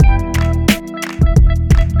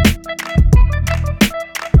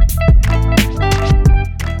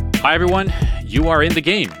Hi, everyone. You are In the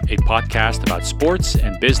Game, a podcast about sports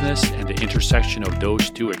and business and the intersection of those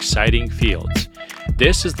two exciting fields.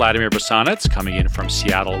 This is Vladimir Bosanac coming in from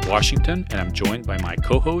Seattle, Washington, and I'm joined by my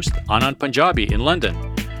co-host Anand Punjabi in London.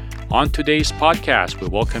 On today's podcast, we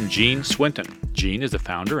welcome Gene Swinton. Gene is the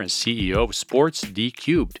founder and CEO of Sports D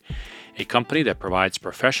Cubed, a company that provides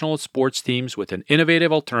professional sports teams with an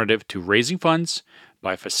innovative alternative to raising funds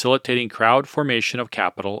by facilitating crowd formation of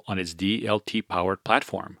capital on its DLT-powered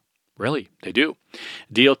platform. Really, they do.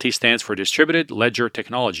 DLT stands for Distributed Ledger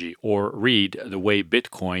Technology, or READ, the way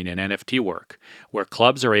Bitcoin and NFT work, where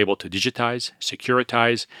clubs are able to digitize,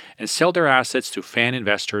 securitize, and sell their assets to fan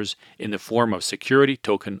investors in the form of security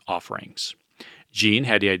token offerings. Gene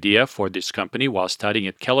had the idea for this company while studying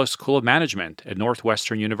at Kellogg School of Management at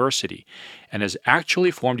Northwestern University and has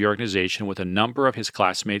actually formed the organization with a number of his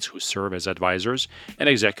classmates who serve as advisors and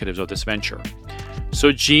executives of this venture.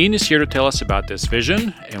 So Gene is here to tell us about this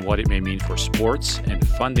vision and what it may mean for sports and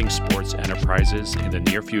funding sports enterprises in the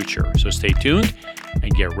near future. So stay tuned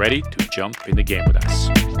and get ready to jump in the game with us.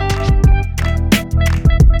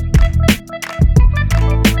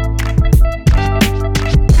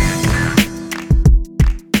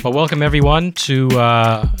 Well, welcome everyone to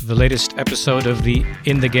the latest episode of the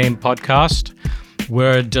In the Game podcast.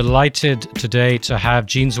 We're delighted today to have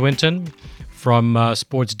Gene Swinton from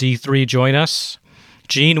Sports D3 join us.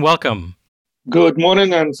 Gene, welcome. Good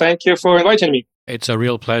morning, and thank you for inviting me. It's a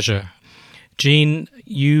real pleasure. Gene,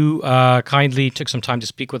 you kindly took some time to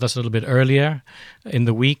speak with us a little bit earlier in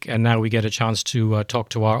the week, and now we get a chance to talk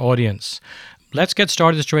to our audience. Let's get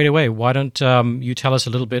started straight away. Why don't you tell us a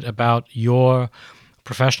little bit about your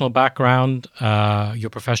professional background, your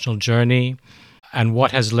professional journey, and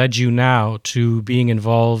what has led you now to being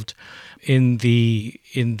involved in the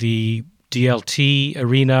DLT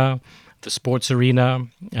arena, the sports arena,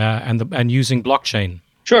 and using blockchain?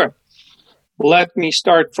 Sure. Let me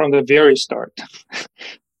start from the very start.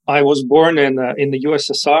 I was born in the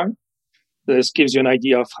USSR. This gives you an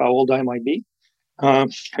idea of how old I might be. I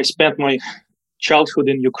spent my childhood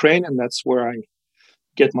in Ukraine, and that's where I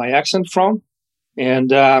get my accent from.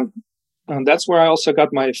 And that's where I also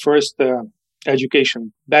got my first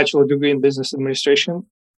education, bachelor degree in business administration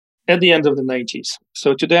at the end of the 90s.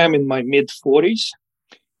 So today I'm in my mid-40s.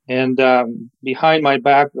 And behind my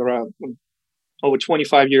back, there are over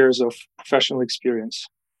 25 years of professional experience.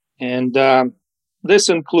 And this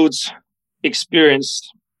includes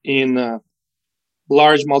experience in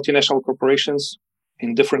large multinational corporations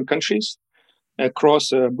in different countries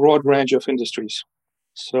across a broad range of industries.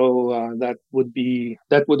 So that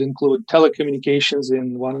would include telecommunications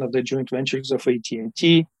in one of the joint ventures of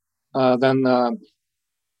AT&T. Then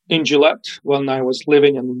in Gillette, when I was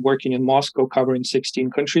living and working in Moscow, covering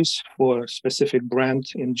 16 countries for a specific brand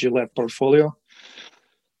in Gillette portfolio.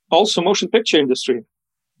 Also, motion picture industry,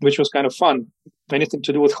 which was kind of fun. Anything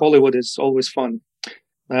to do with Hollywood is always fun.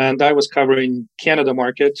 And I was covering Canada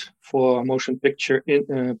market for motion picture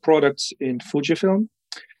products in Fujifilm.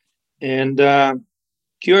 And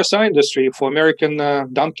QSI industry for American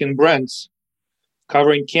Dunkin' brands,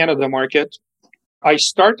 covering Canada market. I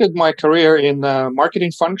started my career in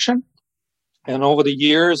marketing function, and over the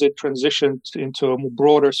years, it transitioned into a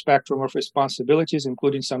broader spectrum of responsibilities,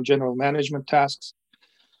 including some general management tasks,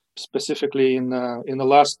 specifically in the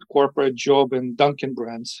last corporate job in Dunkin'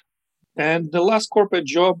 brands. And the last corporate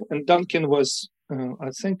job in Dunkin' was,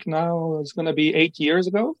 I think now it's going to be 8 years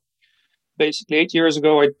ago. Basically, 8 years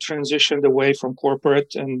ago, I transitioned away from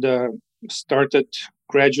corporate and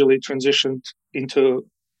gradually transitioned into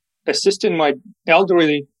assisting my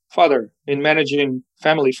elderly father in managing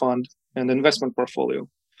family fund and investment portfolio.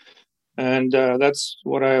 And that's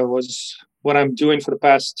what I'm doing for the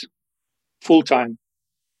past full-time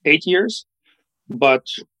 8 years, but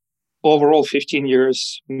overall 15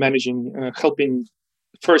 years managing, helping,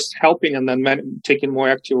 and then taking more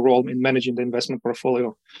active role in managing the investment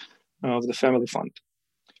portfolio of the family fund.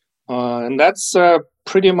 And that's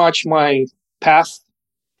pretty much my path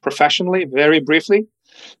professionally, very briefly.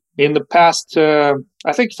 In the past,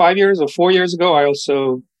 I think 5 years or 4 years ago, I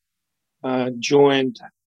also joined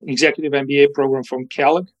executive MBA program from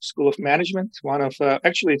Kellogg School of Management.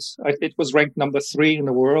 It was ranked number 3 in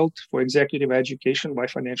the world for executive education by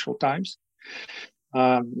Financial Times.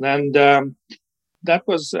 And that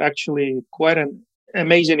was actually quite an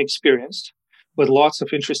amazing experience with lots of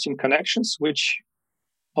interesting connections, which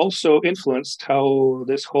also influenced how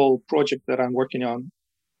this whole project that I'm working on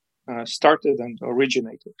started and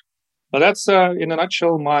originated. But that's, in a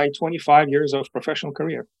nutshell, my 25 years of professional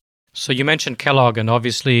career. So you mentioned Kellogg, and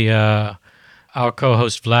obviously our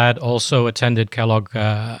co-host Vlad also attended Kellogg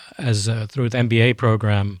as through the MBA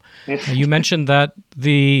program. You mentioned that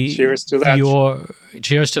Cheers to that.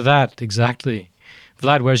 Cheers to that, exactly.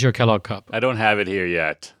 Vlad, where's your Kellogg cup? I don't have it here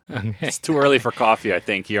yet. Okay. It's too early for coffee, I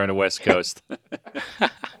think, here on the West Coast.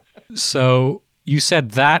 So you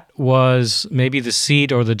said that was maybe the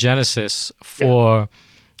seed or the genesis for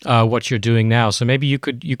what you're doing now. So maybe you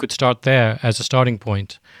could start there as a starting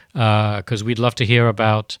point, because we'd love to hear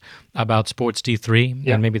about Sports D3,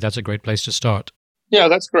 and maybe that's a great place to start. Yeah,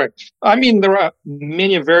 that's correct. I mean, there are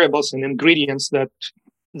many variables and ingredients that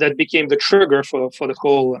became the trigger for the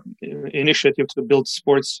whole initiative to build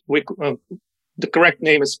sports. The correct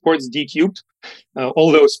name is Sports D Cubed,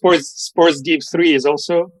 although Sports D3 is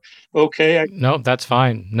also okay. No, that's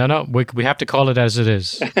fine. No, we have to call it as it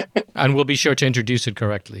is, and we'll be sure to introduce it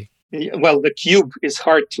correctly. Well, the cube is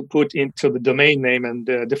hard to put into the domain name and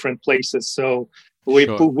different places, so we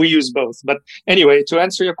use both. But anyway, to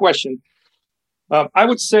answer your question, I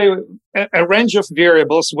would say a range of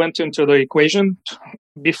variables went into the equation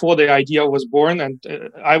before the idea was born, and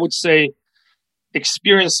I would say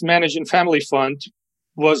experience managing family fund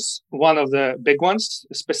was one of the big ones.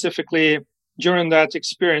 Specifically, during that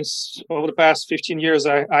experience over the past 15 years,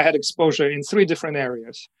 I had exposure in 3 different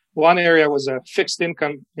areas. One area was fixed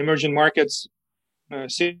income, emerging markets,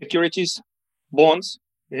 securities, bonds,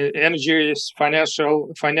 energy,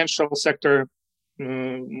 financial sector,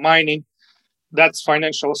 mining. That's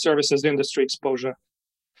financial services industry exposure.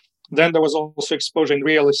 Then there was also exposure in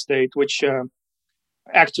real estate, which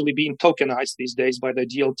actually being tokenized these days by the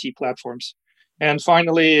DLT platforms. And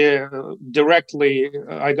finally, directly,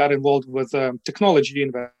 I got involved with technology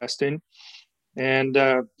investing. And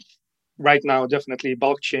right now, definitely,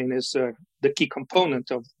 blockchain is the key component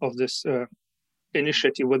of this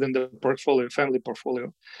initiative within the family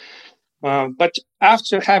portfolio. But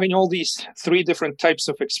after having all these 3 different types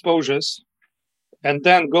of exposures, and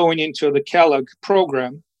then going into the Kellogg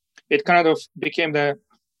program, it kind of became the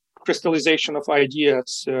crystallization of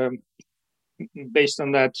ideas based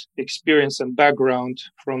on that experience and background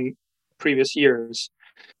from previous years.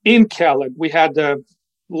 In Kellogg, we had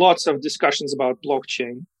lots of discussions about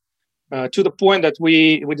blockchain to the point that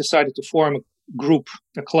we decided to form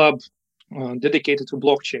a club dedicated to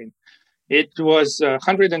blockchain. It was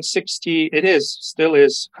 160, still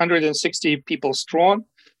is 160 people strong.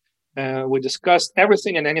 We discussed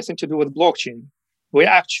everything and anything to do with blockchain. We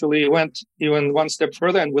actually went even one step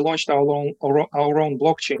further and we launched our own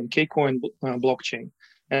blockchain, Kcoin blockchain.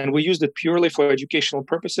 And we used it purely for educational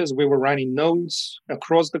purposes. We were running nodes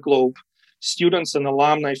across the globe. Students and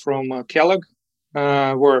alumni from Kellogg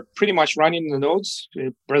were pretty much running the nodes.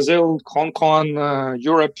 Brazil, Hong Kong,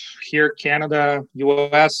 Europe, here, Canada,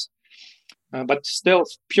 US, but still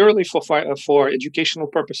purely for educational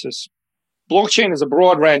purposes. Blockchain is a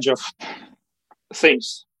broad range of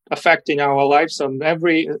things affecting our lives on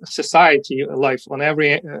every society life on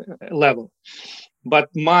every level. But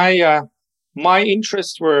my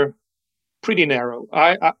interests were pretty narrow.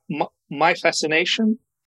 My fascination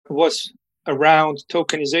was around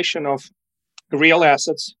tokenization of real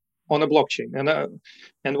assets on a blockchain.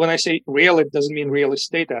 And when I say real, it doesn't mean real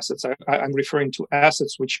estate assets. I'm referring to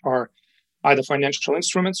assets which are either financial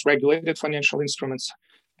instruments, regulated financial instruments,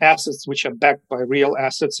 assets which are backed by real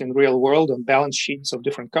assets in real world on balance sheets of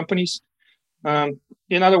different companies.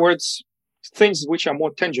 In other words, things which are more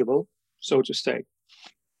tangible, so to say.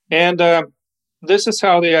 And this is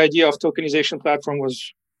how the idea of tokenization platform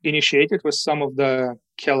was initiated with some of the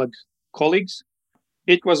Kellogg colleagues.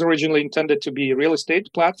 It was originally intended to be a real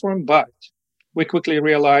estate platform, but we quickly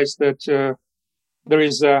realized that there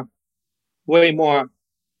is way more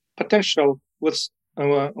potential with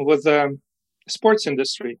sports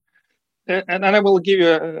industry. And I will give you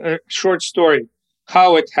a short story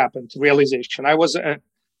how it happened, realization. I was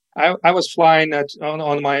flying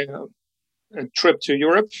on my trip to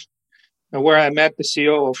Europe, where I met the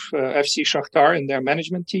CEO of FC Shakhtar and their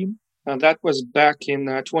management team. And that was back in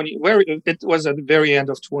it was at the very end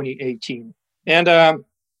of 2018. And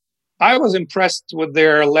I was impressed with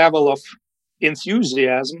their level of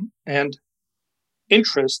enthusiasm and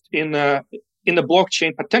interest in the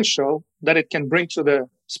blockchain potential that it can bring to the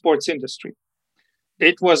sports industry.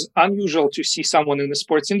 It was unusual to see someone in the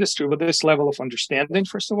sports industry with this level of understanding,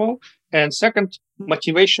 first of all, and second,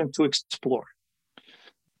 motivation to explore.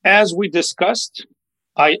 As we discussed,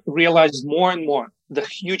 I realized more and more the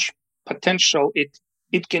huge potential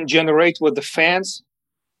it can generate with the fans,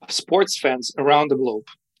 sports fans around the globe.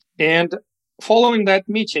 And following that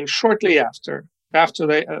meeting, shortly after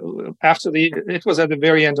it was at the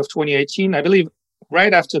very end of 2018, I believe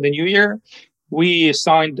right after the new year, We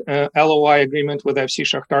signed a LOI agreement with FC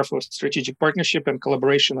Shakhtar for strategic partnership and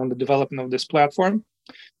collaboration on the development of this platform,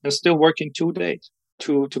 and still working to date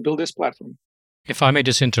to build this platform. If I may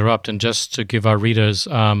just interrupt and just to give our readers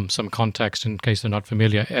some context in case they're not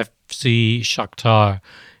familiar, FC Shakhtar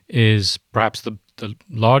is perhaps the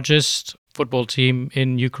largest football team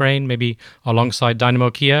in Ukraine, maybe alongside Dynamo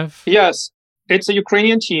Kiev? Yes, it's a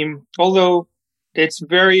Ukrainian team, although it's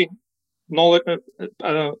very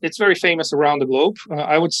it's very famous around the globe.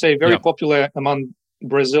 I would say very popular among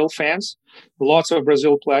Brazil fans. Lots of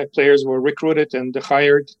Brazil players were recruited and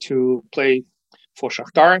hired to play for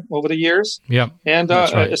Shakhtar over the years. Yeah, and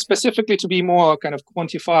right. Specifically to be more kind of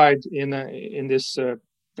quantified in this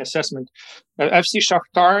assessment, FC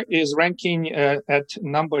Shakhtar is ranking at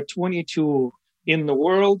number 22 in the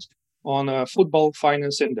world on a football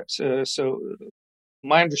finance index. So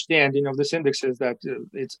my understanding of this index is that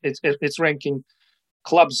it's ranking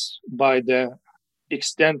clubs by the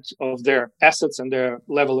extent of their assets and their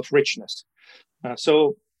level of richness.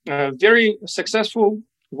 So very successful,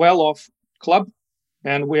 well-off club,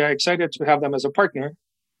 and we are excited to have them as a partner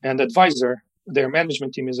and advisor. Their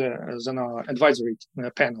management team is an advisory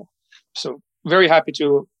panel. So very happy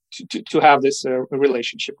to have this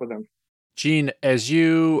relationship with them. Gene, as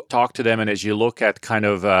you talk to them and as you look at kind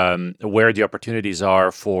of where the opportunities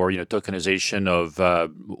are for tokenization of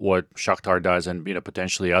what Shakhtar does and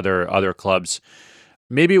potentially other clubs,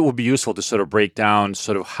 maybe it would be useful to sort of break down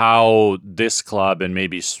sort of how this club and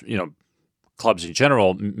maybe clubs in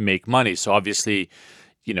general make money. So obviously,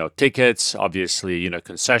 tickets, obviously,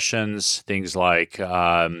 concessions, things like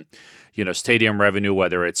stadium revenue,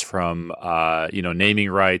 whether it's from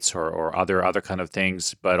naming rights or other kind of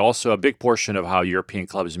things. But also a big portion of how European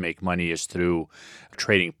clubs make money is through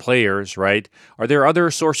trading players, right? Are there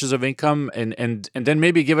other sources of income? And then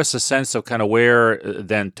maybe give us a sense of kind of where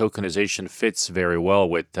then tokenization fits very well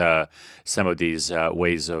with some of these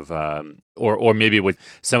ways of, or maybe with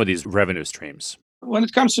some of these revenue streams. When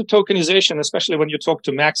it comes to tokenization, especially when you talk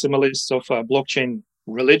to maximalists of blockchain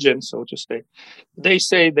religion, so to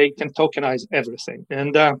say they can tokenize everything.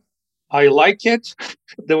 And I like it,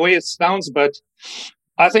 the way it sounds, but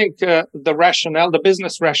I think the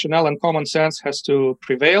business rationale and common sense has to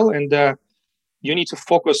prevail. And you need to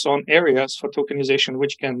focus on areas for tokenization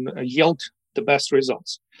which can yield the best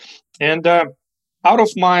results. And out of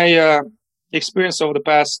my experience over the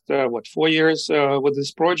past, 4 years with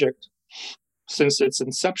this project, since its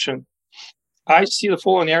inception, I see the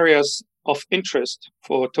following areas of interest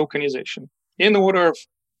for tokenization. In order of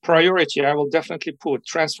priority, I will definitely put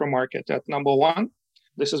transfer market at number one.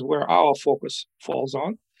 This is where our focus falls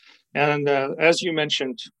on. And as you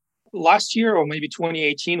mentioned, last year or maybe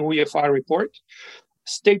 2018 UEFA report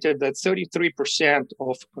stated that 33%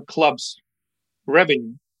 of a club's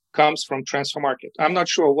revenue comes from transfer market. I'm not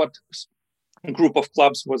sure what group of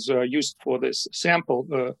clubs was used for this sample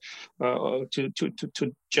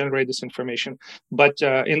to generate this information. But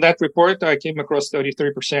in that report, I came across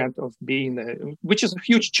 33% of being, which is a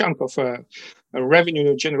huge chunk of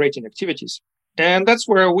revenue generating activities. And that's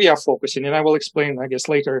where we are focusing. And I will explain, I guess,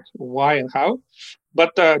 later why and how.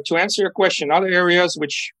 But to answer your question, other areas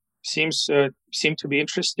which seem to be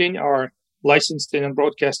interesting are licensing and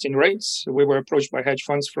broadcasting rights. We were approached by hedge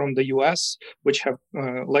funds from the US, which have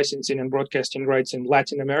licensing and broadcasting rights in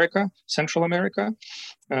Latin America, Central America.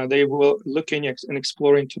 They were looking and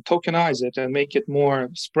exploring to tokenize it and make it more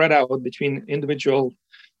spread out between individual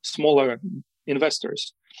smaller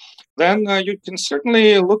investors. Then you can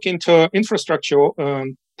certainly look into infrastructure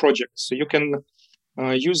projects. So you can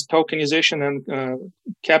use tokenization and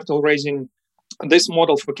capital raising, this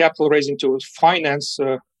model for capital raising to finance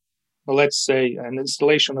let's say, an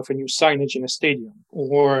installation of a new signage in a stadium,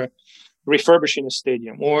 or refurbishing a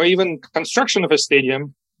stadium, or even construction of a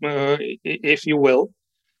stadium, if you will.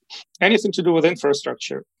 Anything to do with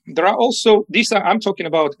infrastructure. There are also, I'm talking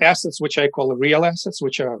about assets which I call real assets,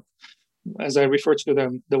 which are, as I refer to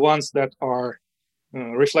them, the ones that are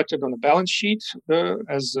reflected on the balance sheet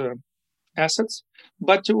as assets.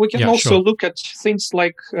 But we can also look at things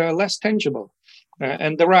like less tangible.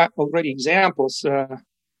 And there are already examples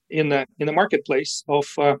in the marketplace of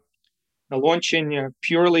launching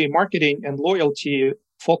purely marketing and loyalty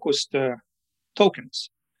focused tokens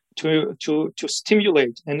to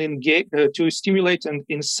stimulate and engage, to stimulate and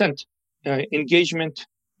incent engagement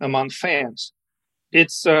among fans.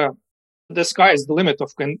 It's the sky is the limit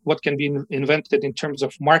of what can be invented in terms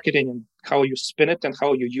of marketing and how you spin it and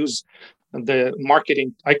how you use the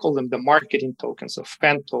marketing. I call them the marketing tokens, of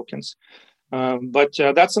fan tokens. But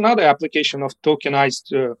that's another application of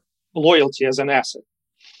tokenized loyalty as an asset.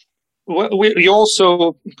 We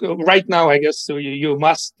also, right now, I guess, so you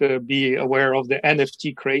must be aware of the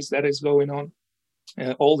NFT craze that is going on.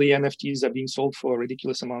 All the NFTs are being sold for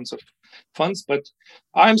ridiculous amounts of funds, but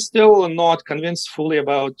I'm still not convinced fully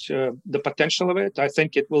about the potential of it. I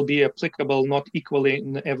think it will be applicable not equally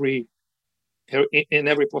in every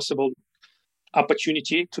possible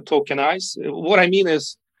opportunity to tokenize. What I mean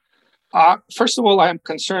is, first of all, I'm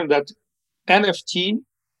concerned that NFT,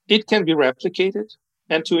 it can be replicated,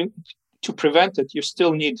 and to prevent it, you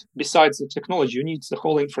still need, besides the technology, you need the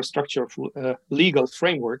whole infrastructure of legal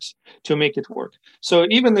frameworks to make it work. So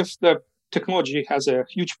even if the technology has a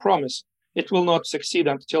huge promise, it will not succeed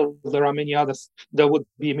until there would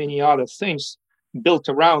be many other things built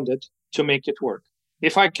around it to make it work.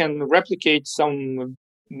 If I can replicate some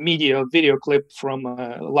video clip from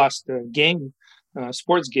last game,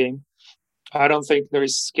 sports game, I don't think there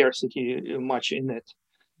is scarcity much in it.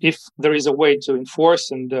 If there is a way to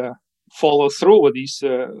enforce and follow through with these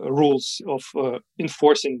rules of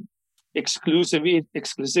enforcing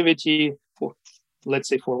exclusivity for, let's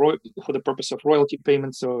say, for the purpose of royalty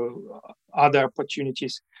payments or other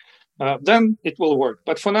opportunities, then it will work.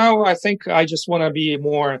 But for now, I think I just want to be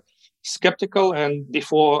more skeptical, and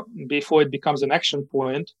before it becomes an action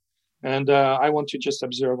point, and I want to just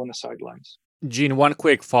observe on the sidelines. Gene, one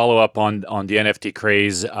quick follow-up on the NFT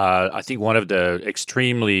craze. I think one of the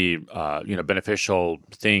extremely beneficial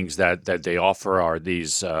things that they offer are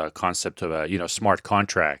these concept of a smart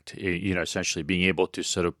contract. Essentially being able to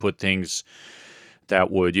sort of put things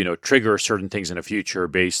that would trigger certain things in the future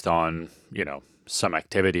based on some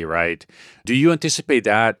activity, right? Do you anticipate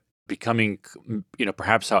that becoming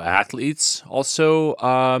perhaps how athletes also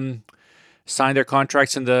sign their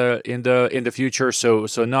contracts in the future? So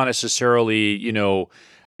not necessarily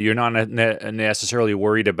you're not necessarily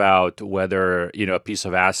worried about whether a piece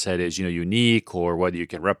of asset is unique or whether you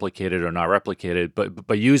can replicate it or not replicate it,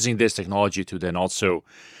 but using this technology to then also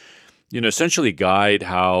essentially guide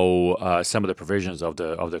how some of the provisions of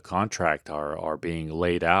the contract are being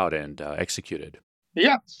laid out and executed.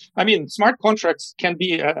 Yeah, I mean, smart contracts can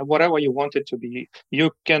be whatever you want it to be.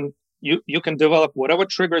 You can develop whatever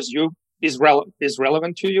triggers is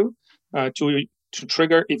relevant to you to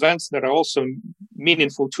trigger events that are also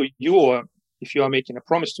meaningful to you. Or if you are making a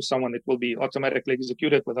promise to someone, it will be automatically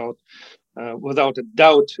executed without a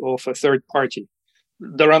doubt of a third party.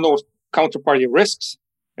 There are no counterparty risks.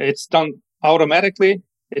 It's done automatically.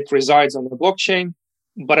 It resides on the blockchain.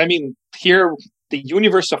 But I mean, here the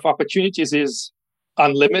universe of opportunities is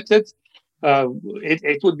unlimited.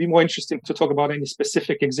 It would be more interesting to talk about any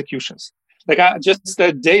specific executions. Like just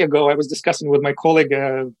a day ago, I was discussing with my colleague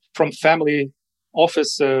from family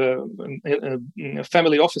office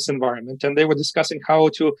environment, and they were discussing how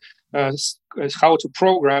to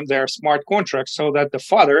program their smart contracts so that the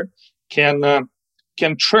father can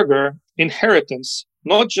trigger inheritance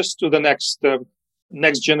not just to the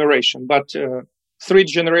next generation, but 3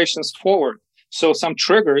 generations forward. So some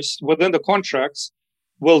triggers within the contracts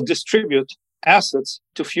will distribute assets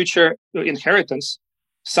to future inheritance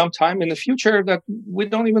sometime in the future that we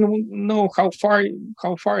don't even know how far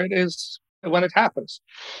it is when it happens.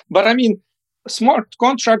 But I mean, smart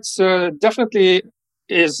contracts definitely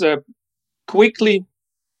is quickly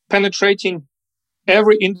penetrating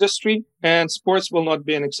every industry, and sports will not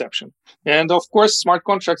be an exception. And of course, smart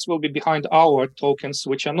contracts will be behind our tokens,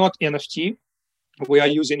 which are not NFT. We are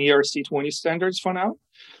using ERC20 standards for now.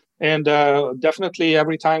 And definitely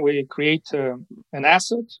every time we create an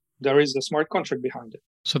asset, there is a smart contract behind it.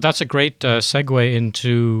 So that's a great segue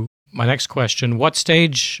into my next question. What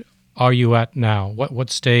stage are you at now?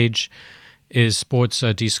 What stage is Sports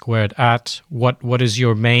D² at? What is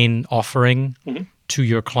your main offering to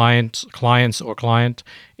your clients or client?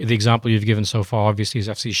 The example you've given so far, obviously, is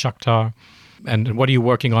FC Shakhtar. And what are you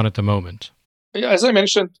working on at the moment? As I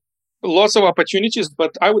mentioned, lots of opportunities,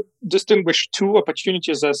 but I would distinguish 2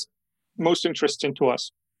 opportunities as most interesting to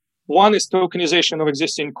us. One is tokenization of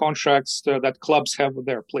existing contracts that clubs have with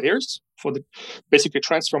their players for the basically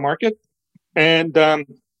transfer market. And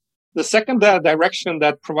the second direction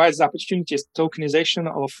that provides opportunities is tokenization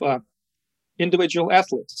of individual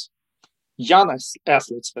athletes, young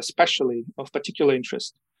athletes, especially of particular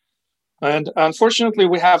interest. And unfortunately,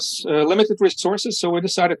 we have limited resources, so we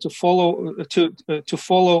decided to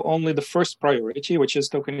follow only the first priority, which is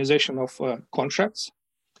tokenization of contracts.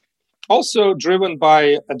 Also driven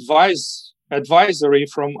by advisory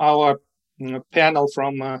from our panel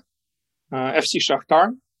from FC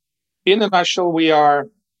Shakhtar. In a nutshell, we are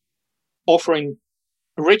offering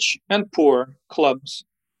rich and poor clubs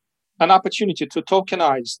an opportunity to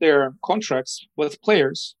tokenize their contracts with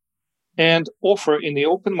players and offer in the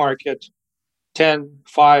open market 10,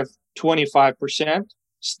 5, 25%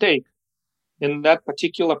 stake in that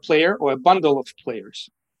particular player or a bundle of players,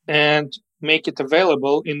 and make it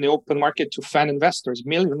available in the open market to fan investors,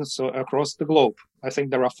 millions across the globe. I think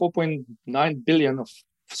there are 4.9 billion of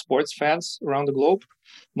sports fans around the globe.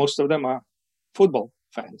 Most of them are football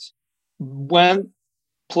fans. When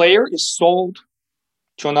player is sold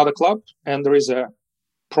to another club and there is a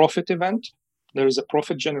profit event, there is a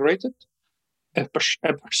profit generated, a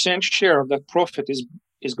percent share of that profit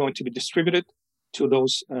is going to be distributed to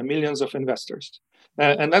those millions of investors.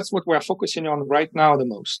 And that's what we're focusing on right now the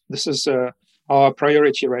most. This is our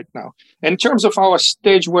priority right now. In terms of our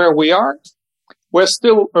stage where we are, we're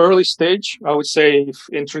still early stage. I would say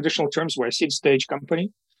in traditional terms, we're a seed stage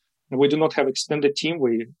company. And we do not have extended team.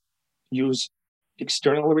 We use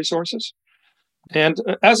external resources. And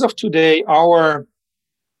as of today,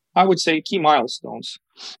 I would say, key milestones.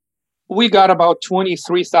 We got about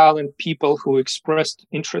 23,000 people who expressed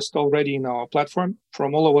interest already in our platform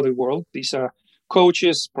from all over the world. These are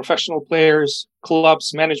coaches, professional players,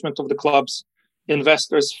 clubs, management of the clubs,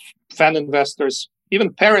 investors, fan investors,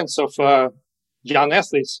 even parents of young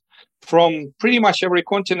athletes from pretty much every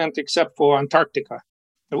continent except for Antarctica.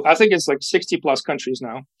 I think it's like 60 plus countries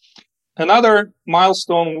now. Another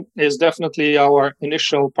milestone is definitely our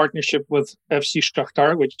initial partnership with FC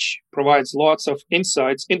Shakhtar, which provides lots of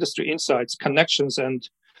insights, industry insights, connections, and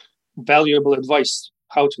valuable advice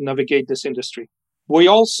how to navigate this industry. We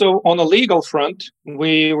also, on a legal front,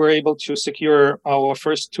 we were able to secure our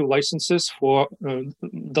first two licenses for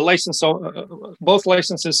the license. Both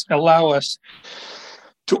licenses allow us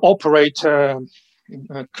to operate a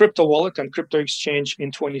crypto wallet and crypto exchange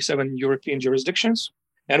in 27 European jurisdictions.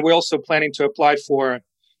 And we're also planning to apply for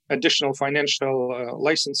additional financial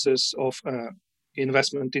licenses of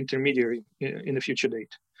investment intermediary in a future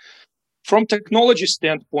date. From technology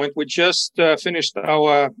standpoint, we just finished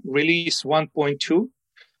our release 1.2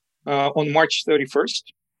 on March 31st.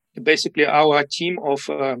 Basically, our team of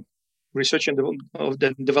research and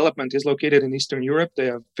development is located in Eastern Europe. They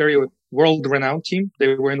are a very world-renowned team.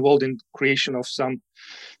 They were involved in creation of some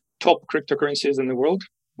top cryptocurrencies in the world.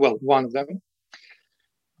 Well, one of them.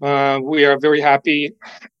 We are very happy.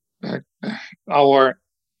 Our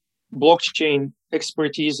blockchain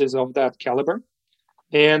expertise is of that caliber.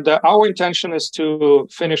 And our intention is to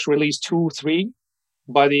finish release 2.3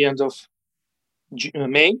 by the end of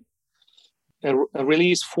May.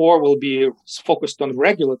 Release 4 will be focused on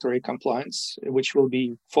regulatory compliance, which will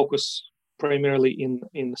be focused primarily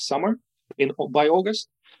in the summer, by August.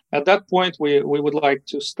 At that point, we would like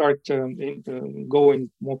to start going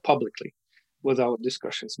more publicly with our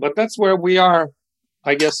discussions. But that's where we are,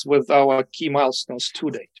 I guess, with our key milestones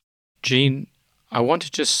to date. Gene, I want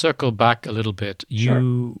to just circle back a little bit. Sure.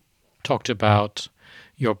 You talked about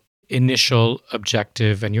your initial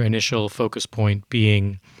objective and your initial focus point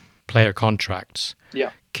being player contracts.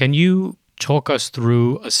 Yeah. Can you talk us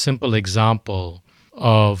through a simple example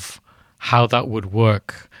of how that would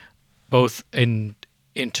work, both in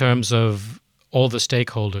terms of all the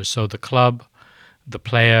stakeholders, so the club, the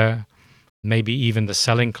player, maybe even the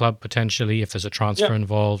selling club potentially if there's a transfer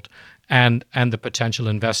involved, and the potential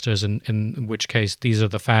investors, in which case these are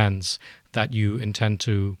the fans that you intend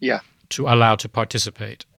to allow to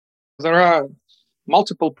participate? There are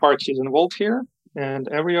multiple parties involved here, and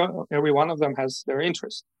every one of them has their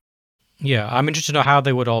interest. Yeah, I'm interested to know how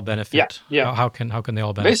they would all benefit. Yeah. How can they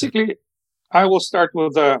all benefit? Basically, I will start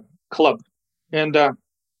with the club. And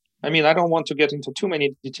I don't want to get into too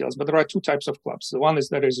many details, but there are two types of clubs. The one is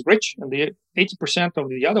that is rich, and the 80% of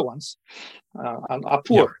the other ones are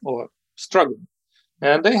poor or struggling.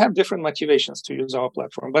 And they have different motivations to use our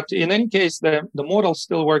platform. But in any case, the model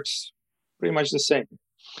still works pretty much the same.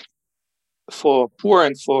 For poor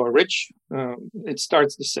and for rich, it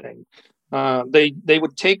starts the same. They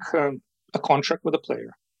would take a contract with a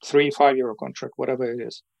player, 3-5 year contract, whatever it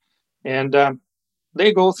is. And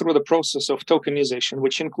they go through the process of tokenization,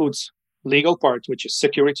 which includes legal part, which is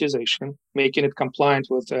securitization, making it compliant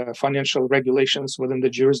with financial regulations within the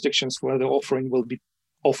jurisdictions where the offering will be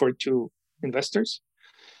offered to investors.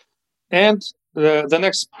 And the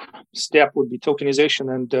next step would be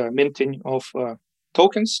tokenization and minting of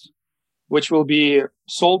tokens, which will be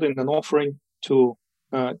sold in an offering to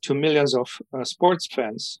millions of sports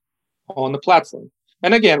fans on the platform.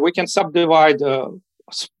 And again, we can subdivide the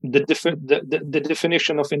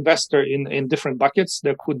definition of investor in different buckets.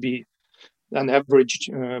 There could be fan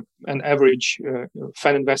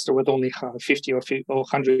investor with only 50 or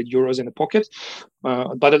 100 euros in the pocket.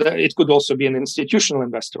 But it could also be an institutional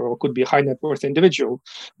investor or could be a high net worth individual.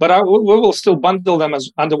 But we will still bundle them as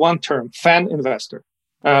under one term, fan investor.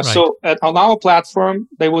 Right. So on our platform,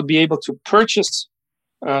 they would be able to purchase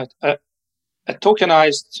a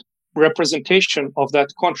tokenized representation of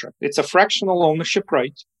that contract. It's a fractional ownership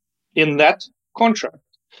right in that contract.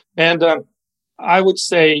 And I would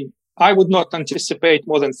say I would not anticipate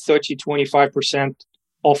more than 25%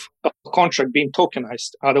 of a contract being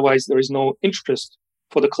tokenized. Otherwise, there is no interest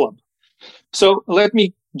for the club. So let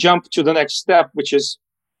me jump to the next step, which is,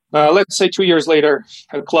 let's say 2 years later,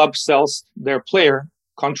 a club sells their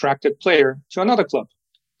contracted player, to another club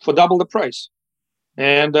for double the price.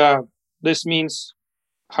 And this means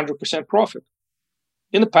 100% profit.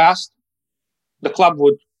 In the past, the club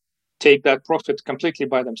would take that profit completely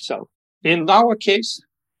by themselves. In our case,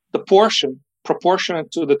 the portion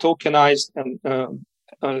proportionate to the tokenized and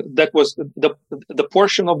that was the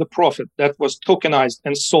portion of the profit that was tokenized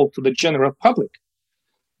and sold to the general public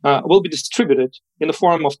will be distributed in the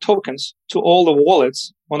form of tokens to all the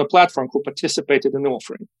wallets on the platform who participated in the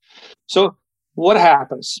offering. So what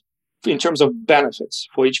happens in terms of benefits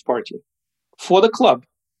for each party? For the club,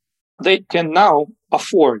 they can now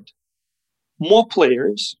afford more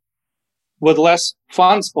players with less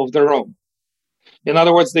funds of their own. In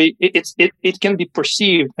other words, it can be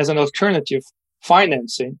perceived as an alternative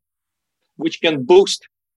financing, which can boost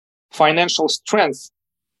financial strength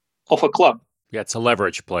of a club. Yeah, it's a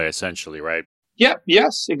leverage play, essentially, right? Yeah,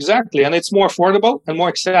 yes, exactly. And it's more affordable and more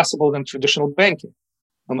accessible than traditional banking.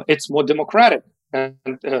 It's more democratic. And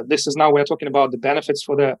this is now we're talking about the benefits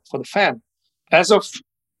for the fan. As of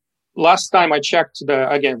last time I checked the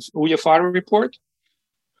UEFA report,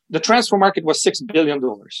 the transfer market was $6 billion.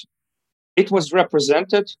 It was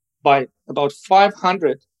represented by about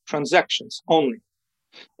 500 transactions only,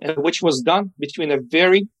 which was done between a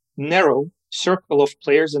very narrow circle of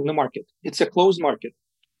players in the market. It's a closed market.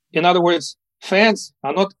 In other words, fans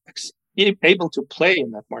are not able to play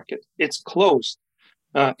in that market. It's closed.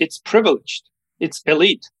 It's privileged. It's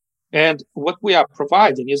elite. And what we are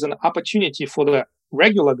providing is an opportunity for the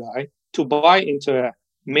regular guy to buy into a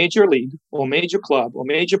major league or major club or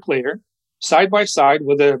major player side by side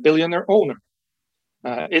with a billionaire owner.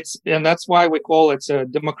 And that's why we call it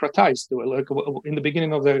democratized. Like in the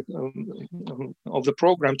beginning of the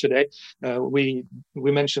program today, we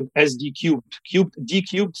mentioned SD cubed. D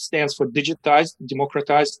cubed stands for digitized,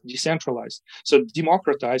 democratized, decentralized. So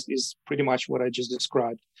democratized is pretty much what I just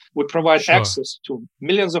described. We provide access to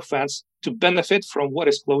millions of fans to benefit from what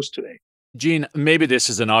is closed today. Gene, maybe this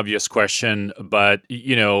is an obvious question, but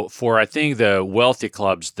for I think the wealthy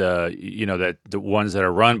clubs, the ones that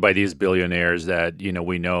are run by these billionaires that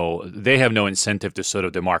we know, they have no incentive to sort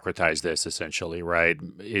of democratize this, essentially, right?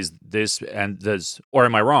 Is this or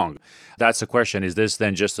am I wrong? That's the question. Is this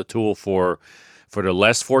then just a tool for the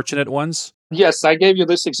less fortunate ones? Yes, I gave you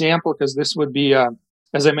this example because this would be,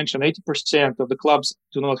 as I mentioned, 80% of the clubs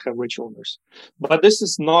do not have rich owners, but this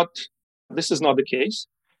is not the case.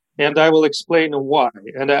 And I will explain why.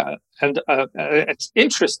 And it's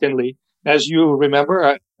interestingly, as you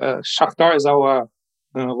remember, Shakhtar is our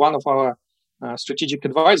one of our strategic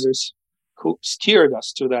advisors who steered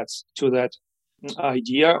us to that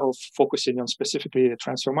idea of focusing on specifically the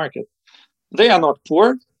transfer market. They are not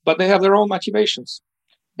poor, but they have their own motivations,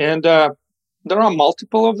 and there are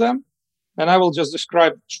multiple of them. And I will just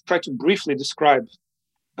try to briefly describe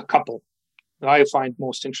a couple that I find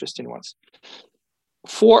most interesting ones.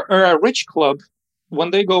 For a rich club, when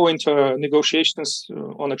they go into negotiations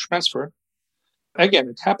on a transfer, again,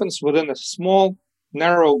 it happens within a small,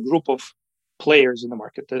 narrow group of players in the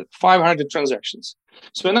market, 500 transactions.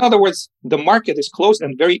 So in other words, the market is closed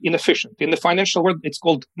and very inefficient. In the financial world, it's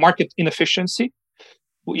called market inefficiency.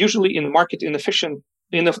 Usually in an efficient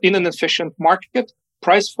market,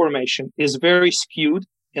 price formation is very skewed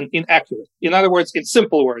and inaccurate. In other words, in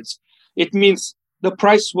simple words, it means the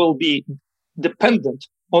price will be dependent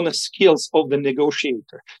on the skills of the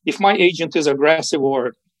negotiator. If my agent is aggressive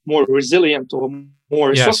or more resilient or more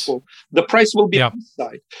resourceful, the price will be on his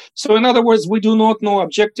side. So in other words, we do not know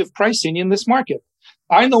objective pricing in this market.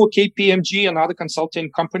 I know KPMG and other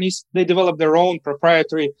consulting companies, they develop their own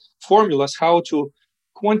proprietary formulas how to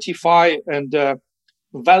quantify and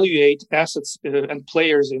evaluate assets and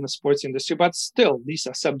players in the sports industry. But still, these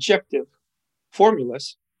are subjective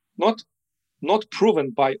formulas, not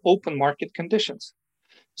proven by open market conditions.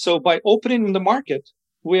 So by opening the market,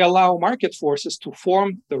 we allow market forces to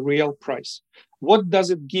form the real price. What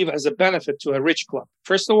does it give as a benefit to a rich club?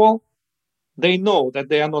 First of all, They know that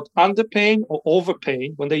they are not underpaying or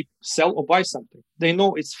overpaying when they sell or buy something. They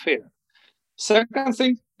know it's fair. Second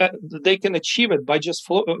thing, they can achieve it by just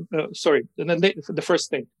the first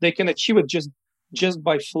thing, they can achieve it just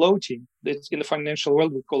by floating. It's in the financial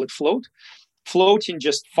world, we call it floating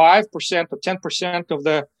just 5% or 10% of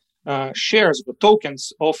the shares or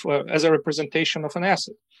tokens of as a representation of an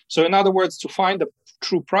asset. So in other words, to find the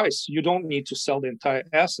true price, you don't need to sell the entire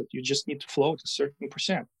asset. You just need to float a certain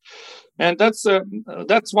percent. And that's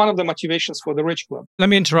one of the motivations for the Rich Club. Let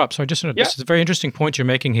me interrupt. So this is a very interesting point you're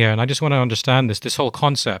making here, and I just want to understand this whole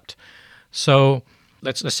concept. So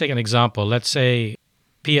let's take an example. Let's say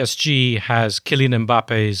PSG has Kylian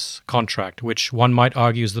Mbappe's contract, which one might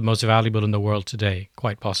argue is the most valuable in the world today,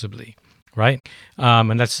 quite possibly, right?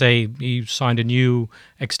 And let's say he signed a new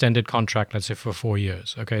extended contract, let's say for 4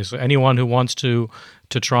 years. Okay, so anyone who wants to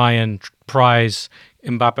try and prize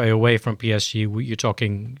Mbappe away from PSG, you're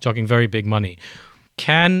talking very big money.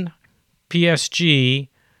 Can PSG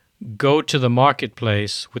go to the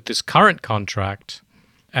marketplace with this current contract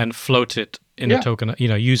and float it in a token,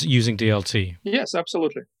 using DLT? Yes,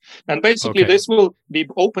 absolutely. And basically, this will be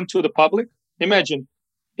open to the public. Imagine,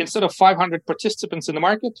 instead of 500 participants in the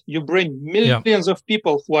market, you bring millions of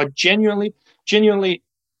people who are genuinely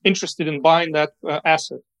interested in buying that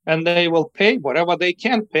asset. And they will pay whatever they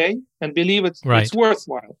can pay and believe it's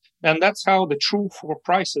worthwhile. And that's how the true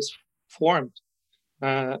price is formed.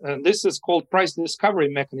 And this is called price discovery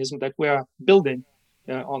mechanism that we are building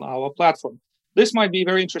on our platform. This might be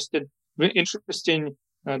very interesting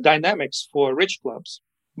dynamics for rich clubs.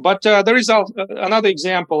 But there is another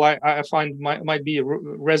example I find might be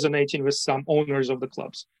resonating with some owners of the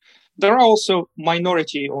clubs. There are also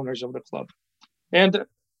minority owners of the club. And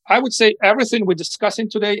I would say everything we're discussing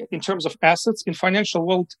today in terms of assets in financial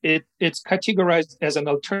world, it's categorized as an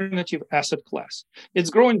alternative asset class. It's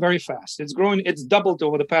growing very fast. It's doubled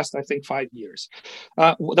over the past, I think, 5 years.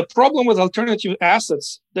 The problem with alternative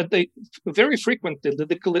assets that they very frequently,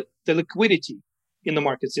 the liquidity in the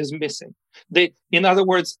markets is missing. In other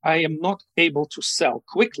words, I am not able to sell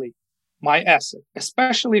quickly my asset,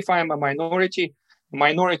 especially if I am a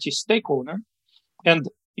minority stake owner. And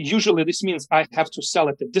usually this means I have to sell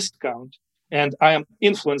at a discount and I am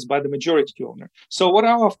influenced by the majority owner. So what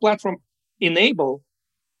our platform enable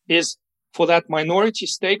is for that minority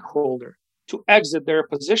stakeholder to exit their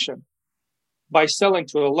position by selling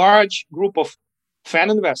to a large group of fan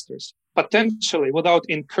investors, potentially without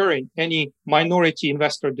incurring any minority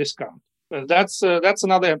investor discount. That's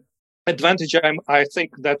another advantage I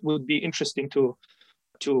think that would be interesting to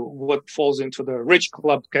what falls into the rich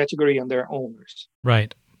club category and their owners.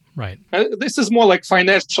 Right. This is more like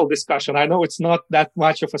financial discussion. I know it's not that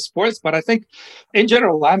much of a sports, but I think in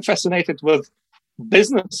general, I'm fascinated with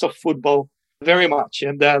business of football very much.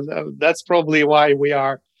 And that's probably why we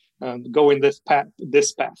are going this path.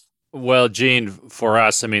 Well, Gene, for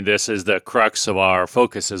us, I mean, this is the crux of our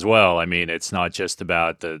focus as well. I mean, it's not just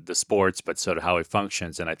about the sports, but sort of how it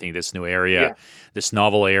functions. And I think this new area, this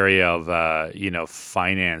novel area of,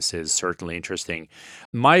 finance is certainly interesting.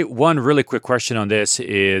 My one really quick question on this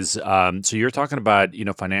is, so you're talking about,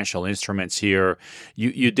 financial instruments here.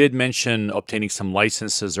 You did mention obtaining some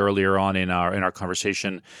licenses earlier on in our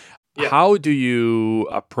conversation. Yeah. How do you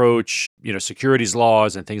approach, securities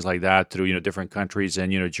laws and things like that through, different countries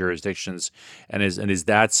and, jurisdictions? And is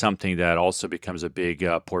that something that also becomes a big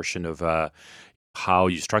portion of how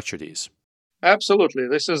you structure these? Absolutely.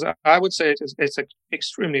 I would say it's an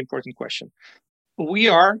extremely important question. We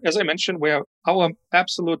are, as I mentioned, our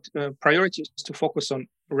absolute priority is to focus on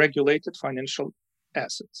regulated financial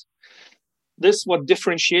assets. This is what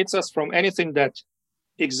differentiates us from anything that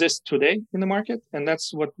exists today in the market, and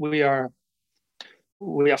that's what we are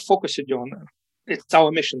focusing on. It's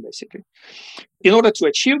our mission, basically. In order to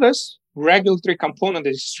achieve this, regulatory component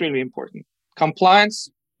is extremely important.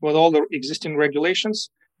 Compliance with all the existing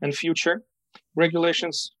regulations and future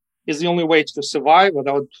regulations is the only way to survive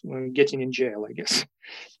without getting in jail, I guess.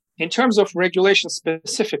 In terms of regulation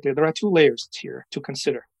specifically, there are 2 layers here to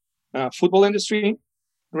consider: football industry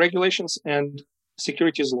regulations and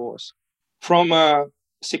securities laws. From a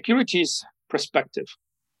securities perspective,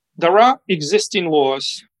 there are existing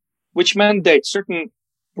laws which mandate certain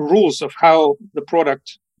rules of how the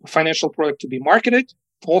financial product to be marketed,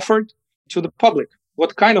 offered to the public.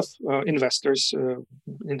 What kind of investors,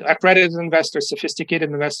 accredited investors,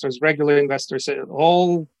 sophisticated investors, regular investors,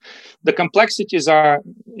 all the complexities are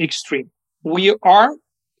extreme.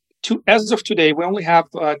 As of today, we only have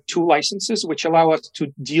 2 licenses which allow us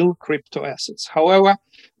to deal crypto assets. However,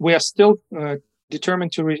 we are still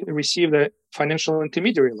determined to receive the financial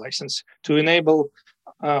intermediary license to enable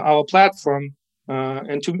our platform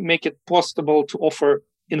and to make it possible to offer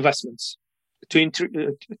investments,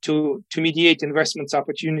 to mediate investments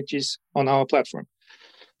opportunities on our platform.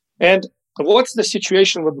 And what's the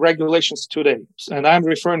situation with regulations today? And I'm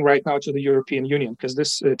referring right now to the European Union, because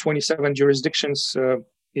this 27 jurisdictions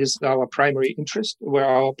is our primary interest, where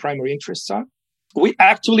our primary interests are. We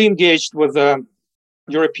actively engaged with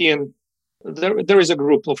European. There is a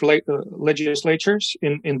group of legislators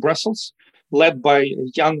in Brussels, led by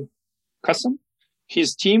Jan Kassem,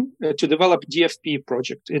 his team, to develop DFP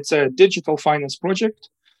project. It's a digital finance project,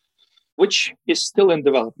 which is still in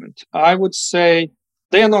development. I would say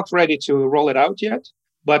they are not ready to roll it out yet,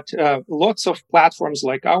 but lots of platforms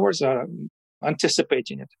like ours are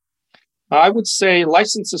anticipating it. I would say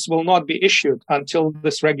licenses will not be issued until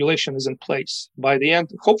this regulation is in place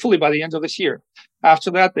hopefully by the end of this year.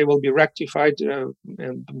 After that, they will be rectified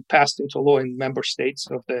and passed into law in member states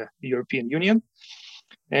of the European Union.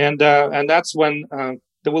 And that's when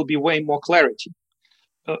there will be way more clarity.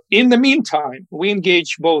 In the meantime, we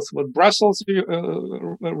engage both with Brussels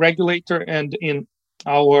regulator and in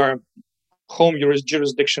our home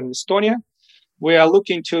jurisdiction, Estonia. We are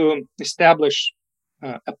looking to establish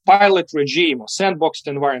a pilot regime or sandboxed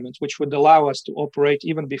environment, which would allow us to operate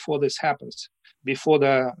even before this happens, before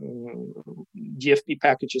the DFP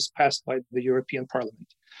package is passed by the European Parliament.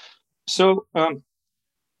 So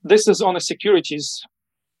this is on a securities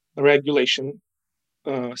regulation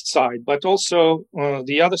side, but also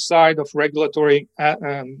the other side of regulatory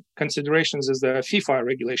considerations is the FIFA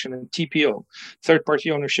regulation and TPO, third-party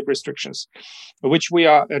ownership restrictions, which we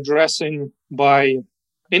are addressing by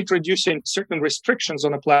introducing certain restrictions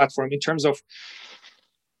on a platform in terms of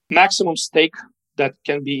maximum stake that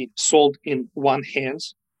can be sold in one hand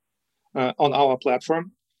on our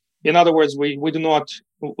platform. In other words, we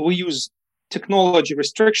use technology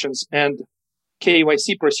restrictions and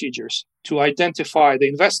KYC procedures to identify the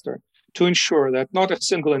investor, to ensure that not a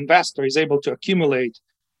single investor is able to accumulate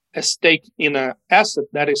a stake in an asset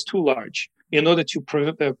that is too large, in order to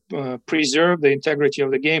preserve the integrity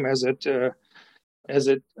of the game as it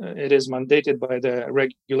is mandated by the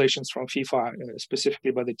regulations from FIFA,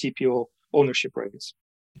 specifically by the TPO ownership rights.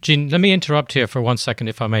 Gene, let me interrupt here for 1 second,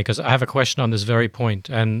 if I may, because I have a question on this very point,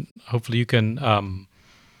 and hopefully you can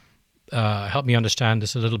help me understand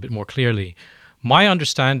this a little bit more clearly. My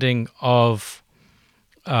understanding of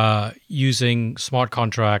using smart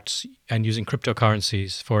contracts and using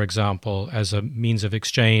cryptocurrencies, for example, as a means of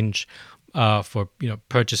exchange for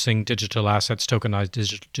purchasing digital assets, tokenized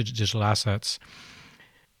digital assets,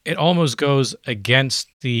 it almost goes against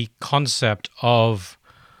the concept of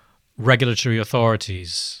regulatory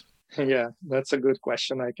authorities. Yeah, that's a good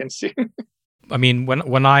question, I can see. I mean,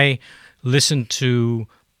 when I listen to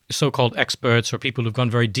so-called experts or people who've gone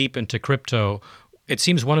very deep into crypto, it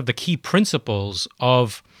seems one of the key principles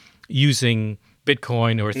of using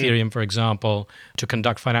Bitcoin or Ethereum, for example, to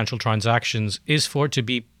conduct financial transactions is for it to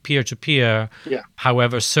be peer-to-peer,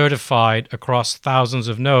 however, certified across thousands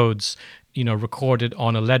of nodes, recorded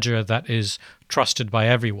on a ledger that is trusted by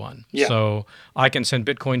everyone. Yeah. So I can send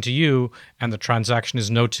Bitcoin to you and the transaction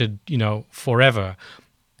is noted, forever.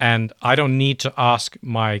 And I don't need to ask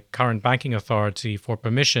my current banking authority for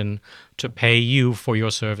permission to pay you for your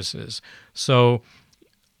services. So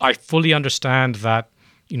I fully understand that,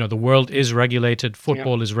 the world is regulated,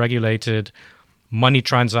 football is regulated, money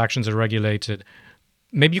transactions are regulated.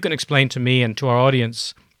 Maybe you can explain to me and to our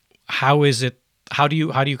audience, how do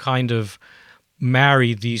you kind of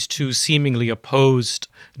marry these two seemingly opposed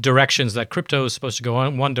directions, that crypto is supposed to go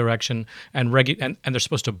in one direction and they're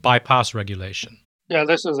supposed to bypass regulation? Yeah,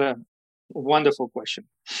 this is a wonderful question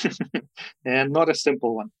and not a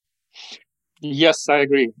simple one. Yes, I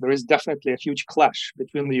agree. There is definitely a huge clash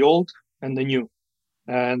between the old and the new.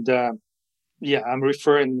 And I'm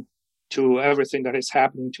referring to everything that is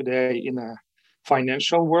happening today in a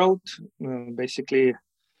financial world. Basically,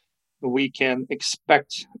 we can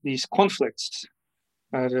expect these conflicts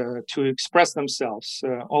to express themselves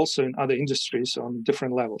also in other industries on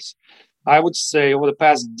different levels. I would say over the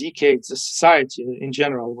past decades, the society in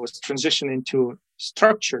general was transitioning to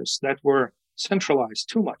structures that were centralized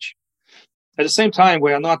too much. At the same time,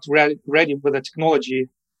 we are not ready with the technology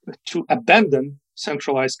to abandon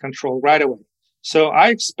centralized control right away. So I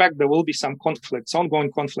expect there will be some conflicts,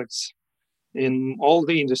 ongoing conflicts in all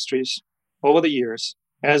the industries over the years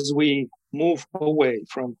as we move away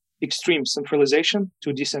from extreme centralization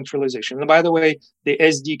to decentralization. And by the way, the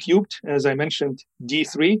SD cubed, as I mentioned,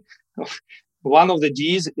 D3, one of the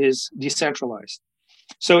Ds is decentralized.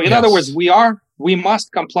 So in other words, we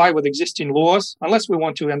must comply with existing laws unless we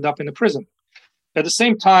want to end up in a prison. At the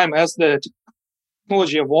same time, as the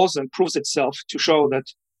technology evolves and proves itself to show that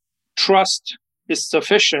trust is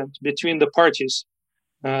sufficient between the parties,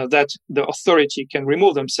 that the authority can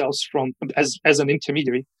remove themselves from as an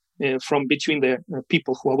intermediary from between the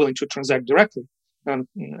people who are willing to transact directly.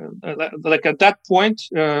 Like at that point,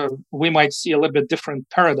 we might see a little bit different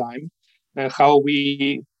paradigm, how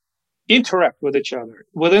we interact with each other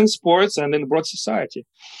within sports and in broad society.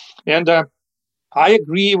 And I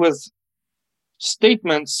agree with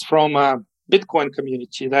statements from Bitcoin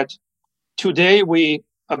community that today we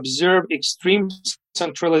observe extreme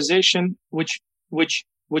centralization, which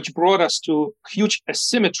brought us to huge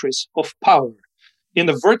asymmetries of power in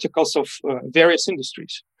the verticals of various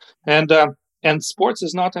industries, and sports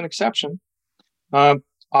is not an exception.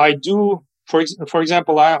 I do, for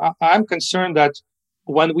example, I'm concerned that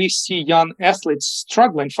when we see young athletes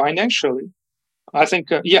struggling financially, I think,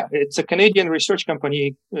 it's a Canadian research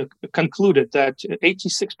company concluded that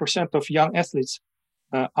 86% of young athletes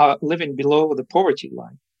are living below the poverty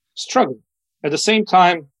line, struggling. At the same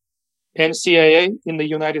time, NCAA in the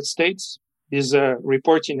United States is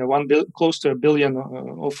reporting close to $1 billion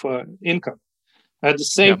of income. At the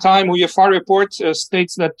same time, UEFA report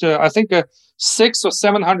states that I think $600 or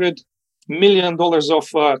 $700 million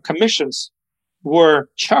of commissions were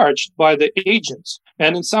charged by the agents.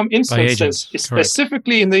 And in some instances,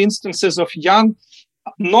 specifically in the instances of young,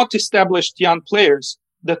 not established young players,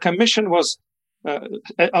 the commission was,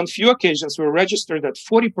 on few occasions, were registered at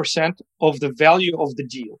 40% of the value of the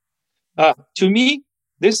deal. To me,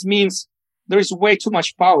 this means there is way too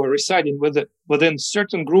much power residing within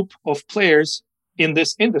certain group of players in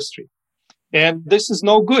this industry. And this is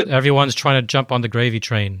no good. Everyone's trying to jump on the gravy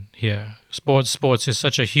train here. Sports is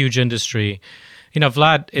such a huge industry.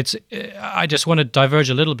 Vlad, I just want to diverge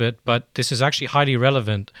a little bit, but this is actually highly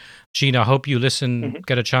relevant. Gene, I hope you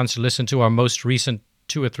get a chance to listen to our most recent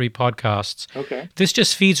 2 or 3 podcasts. Okay. This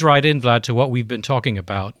just feeds right in, Vlad, to what we've been talking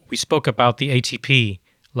about. We spoke about the ATP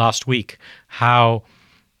last week, how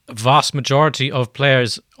a vast majority of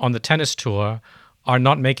players on the tennis tour are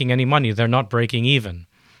not making any money. They're not breaking even.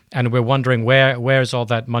 And we're wondering where's all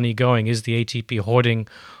that money going? Is the ATP hoarding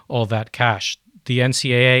all that cash? The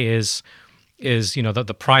NCAA is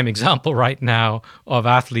the prime example right now of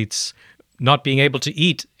athletes not being able to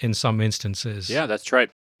eat in some instances. Yeah, that's right.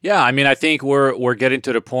 Yeah, I mean, I think we're getting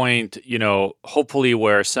to the point, hopefully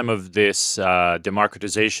where some of this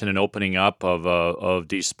democratization and opening up of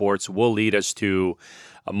these sports will lead us to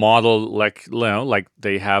a model like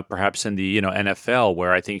they have perhaps in the NFL,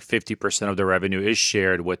 where I think 50% of the revenue is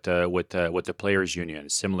shared with the players' union.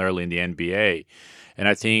 Similarly in the NBA, and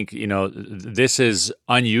I think this is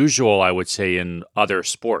unusual, I would say, in other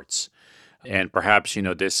sports, and perhaps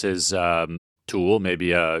this is tool,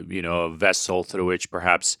 maybe a vessel through which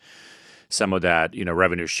perhaps some of that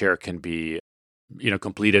revenue share can be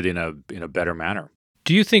completed in a better manner.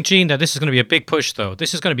 Do you think, Gene, that this is going to be a big push, though?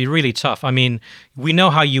 This is going to be really tough. I mean, we know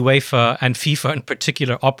how UEFA and FIFA in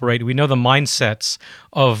particular operate. We know the mindsets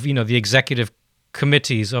of, the executive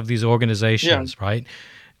committees of these organizations, right?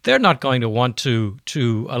 They're not going to want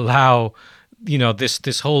to allow,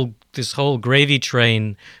 this whole gravy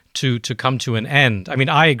train to come to an end. I mean,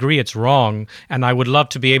 I agree it's wrong, and I would love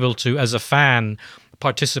to be able to, as a fan,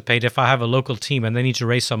 participate if I have a local team and they need to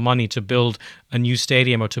raise some money to build a new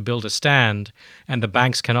stadium or to build a stand, and the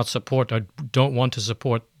banks cannot support or don't want to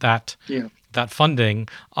support that funding.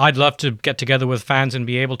 I'd love to get together with fans and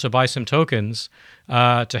be able to buy some tokens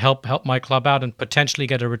to help my club out and potentially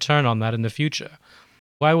get a return on that in the future.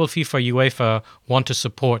 Why will FIFA, UEFA want to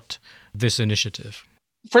support this initiative?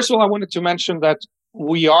 First of all, I wanted to mention that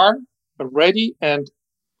we are ready and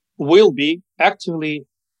will be actively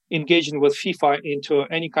engaging with FIFA into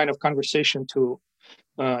any kind of conversation to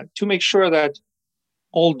make sure that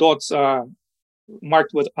all dots are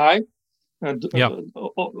marked with I,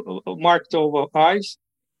 marked over I's,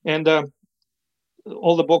 and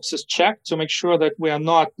all the boxes checked to make sure that we are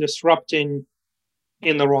not disrupting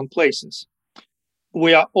in the wrong places.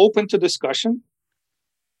 We are open to discussion.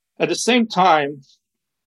 At the same time,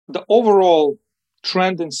 the overall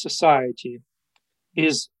trend in society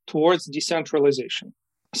is towards decentralization.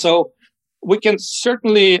 So we can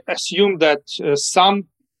certainly assume that some,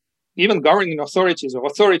 even governing authorities or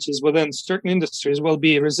authorities within certain industries, will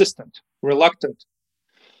be resistant, reluctant.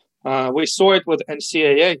 We saw it with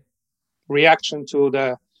NCAA reaction to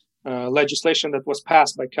the legislation that was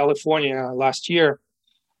passed by California last year.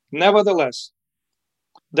 Nevertheless,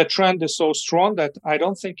 the trend is so strong that I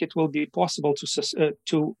don't think it will be possible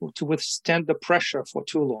to withstand the pressure for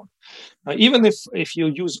too long. Even if you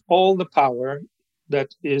use all the power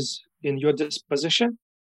that is in your disposition,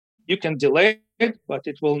 you can delay it, but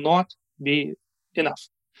it will not be enough.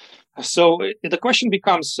 So the question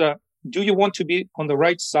becomes, do you want to be on the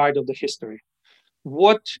right side of the history?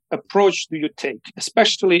 What approach do you take?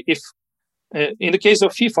 Especially if, in the case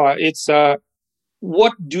of FIFA, it's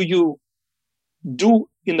what do you do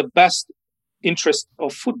in the best interest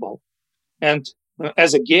of football and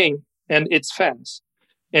as a game and its fans?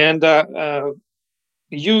 And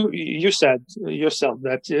you said yourself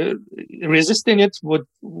that resisting it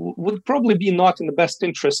would probably be not in the best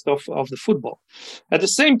interest of the football. At the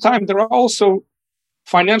same time, there are also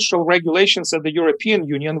financial regulations at the European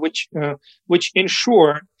Union which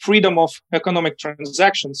ensure freedom of economic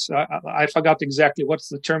transactions. I forgot exactly what's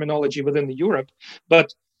the terminology within the Europe,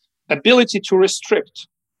 but ability to restrict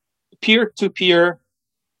peer-to-peer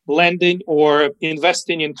lending or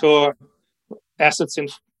investing into assets in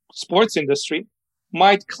sports industry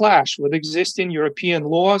might clash with existing European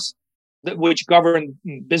laws which govern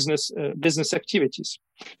business activities.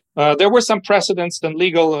 There were some precedents and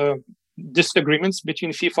legal disagreements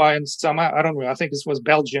between FIFA and some, I don't know, I think this was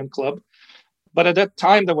Belgian club. But at that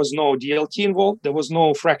time, there was no DLT involved. There was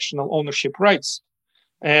no fractional ownership rights.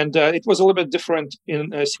 And it was a little bit different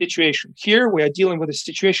in a situation. Here, we are dealing with a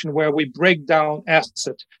situation where we break down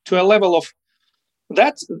asset to a level of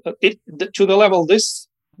to the level this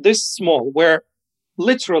small, where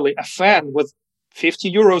literally a fan with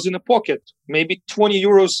 50 euros in a pocket, maybe 20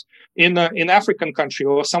 euros in African country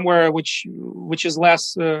or somewhere which is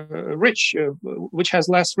less rich, which has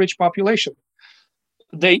less rich population,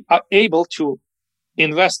 they are able to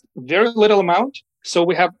invest very little amount. So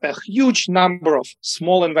we have a huge number of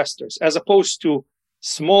small investors as opposed to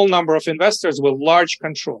small number of investors with large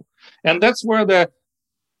control. And that's where the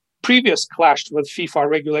previous clash with FIFA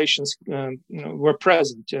regulations were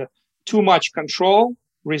present. Too much control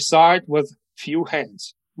reside with few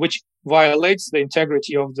hands, which violates the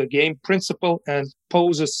integrity of the game principle and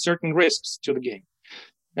poses certain risks to the game.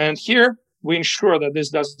 And here we ensure that this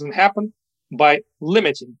doesn't happen by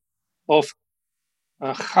limiting of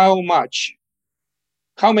how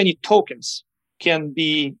many tokens can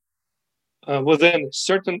be within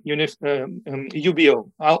certain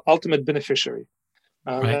UBO, ultimate beneficiary.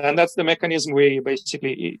 Right. And that's the mechanism we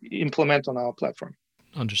basically implement on our platform.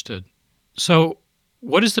 Understood. So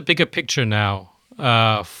what is the bigger picture now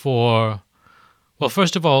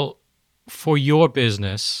first of all, for your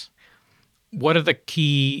business, what are the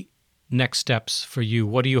key next steps for you?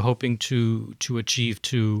 What are you hoping to achieve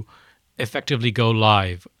to effectively go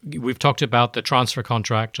live? We've talked about the transfer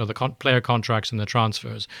contract or the player contracts and the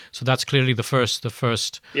transfers. So that's clearly the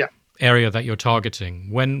first area that you're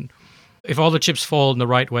targeting. If all the chips fall in the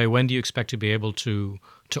right way, when do you expect to be able to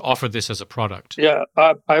offer this as a product? Yeah,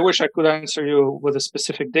 I wish I could answer you with a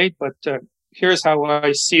specific date, but here's how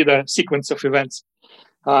I see the sequence of events.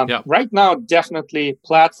 Right now, definitely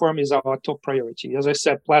platform is our top priority. As I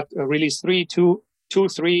said, release 3, 2,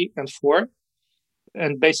 3, and 4.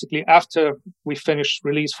 And basically, after we finish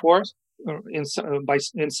release 4 in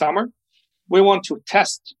summer, we want to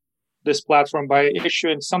test this platform by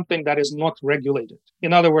issuing something that is not regulated.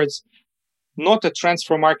 In other words, not a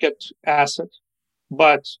transfer market asset,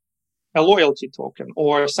 but a loyalty token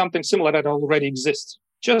or something similar that already exists,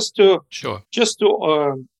 just to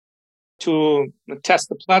test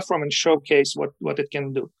the platform and showcase what it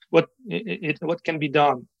can do, what can be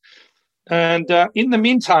done. And in the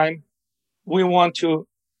meantime, we want to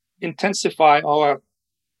intensify our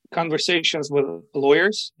conversations with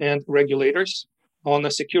lawyers and regulators on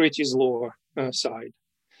the securities law side.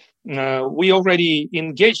 We already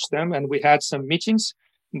engaged them and we had some meetings,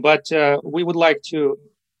 but we would like to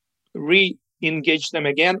re-engage them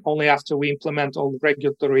again only after we implement all the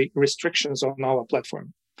regulatory restrictions on our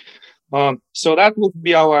platform. So that will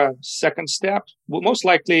be our second step. Well, most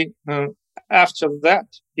likely after that,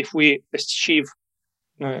 if we achieve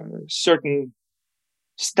certain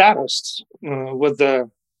status with the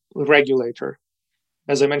regulator,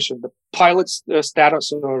 as I mentioned, the pilot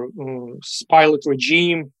status or pilot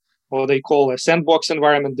regime, or they call a sandbox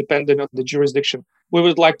environment, depending on the jurisdiction, we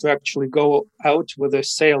would like to actually go out with a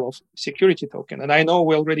sale of security token. And I know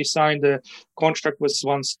we already signed a contract with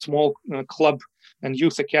one small club and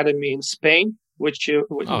youth academy in Spain, which we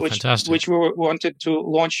wanted to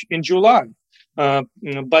launch in July.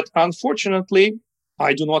 But unfortunately,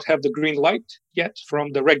 I do not have the green light yet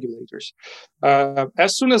from the regulators.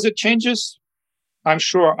 As soon as it changes, I'm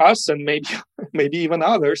sure us and maybe even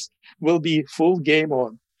others will be full game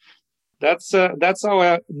on. That's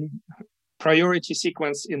our priority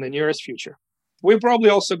sequence in the nearest future. We're probably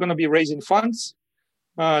also going to be raising funds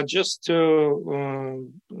just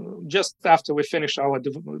after we finish our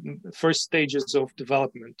first stages of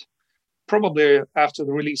development probably after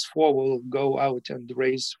the release 4, we'll go out and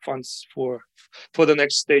raise funds for the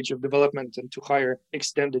next stage of development and to hire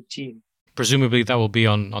extended team. Presumably that will be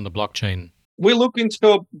on the blockchain. We look into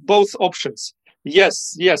both options.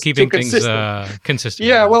 Yes. Keeping things consistent.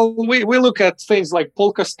 Yeah, well, we look at things like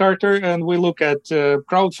Polkastarter, and we look at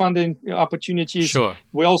crowdfunding opportunities. Sure.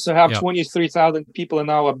 We also have 23,000 people in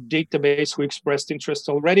our database who expressed interest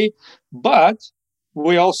already. But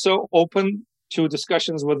we also open to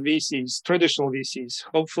discussions with VCs, traditional VCs.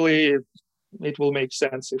 Hopefully, it will make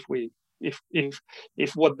sense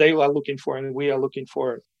if what they are looking for and we are looking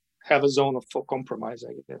for have a zone for compromise,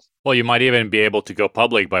 I guess. Well, you might even be able to go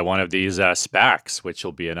public by one of these SPACs, which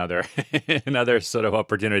will be another sort of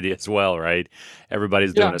opportunity as well, right?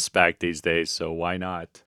 Everybody's doing a SPAC these days, so why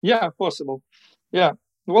not? Yeah, possible. Yeah,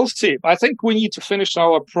 we'll see. I think we need to finish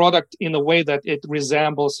our product in a way that it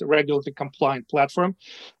resembles a regulatory compliant platform.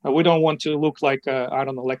 We don't want to look like,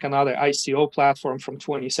 like another ICO platform from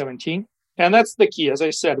 2017. And that's the key. As I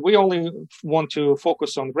said, we only want to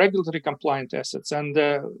focus on regulatory compliant assets. And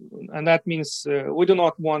that means we do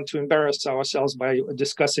not want to embarrass ourselves by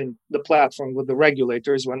discussing the platform with the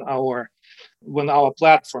regulators when our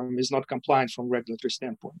platform is not compliant from regulatory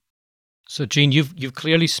standpoint. So, Gene, you've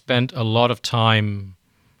clearly spent a lot of time,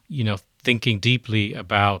 thinking deeply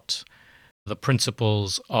about the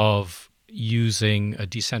principles of using a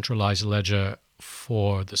decentralized ledger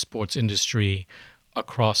for the sports industry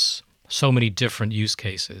across so many different use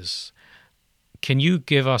cases. Can you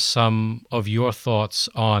give us some of your thoughts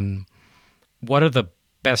on what are the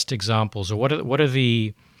best examples, or what are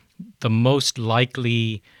the most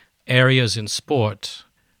likely areas in sport,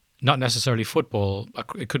 not necessarily football,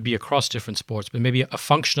 it could be across different sports, but maybe a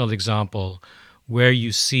functional example where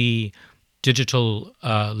you see digital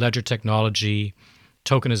ledger technology,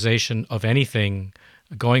 tokenization of anything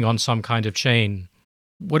going on some kind of chain?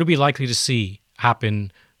 What are we likely to see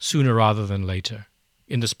happen sooner rather than later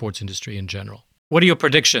in the sports industry in general? What are your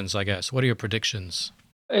predictions, I guess? What are your predictions?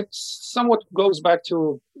 It somewhat goes back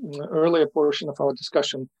to the earlier portion of our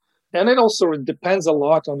discussion. And it also depends a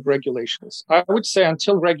lot on regulations. I would say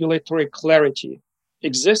until regulatory clarity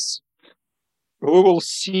exists, we will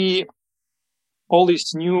see all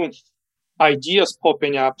these new ideas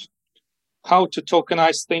popping up, how to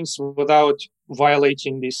tokenize things without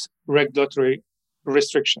violating these regulatory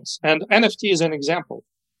restrictions. And NFT is an example.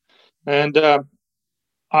 And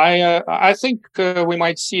I think we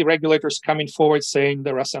might see regulators coming forward saying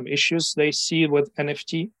there are some issues they see with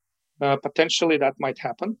NFT. Potentially that might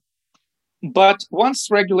happen. But once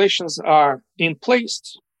regulations are in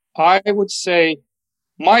place, I would say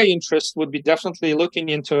my interest would be definitely looking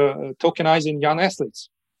into tokenizing young athletes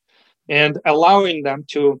and allowing them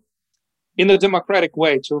to, in a democratic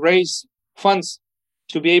way, to raise funds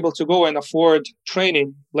to be able to go and afford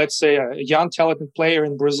training. Let's say a young talented player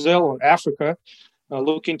in Brazil or Africa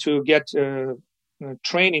looking to get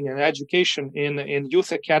training and education in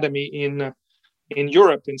youth academy in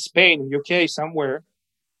Europe, in Spain, in UK, somewhere,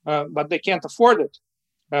 but they can't afford it.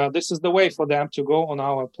 This is the way for them to go on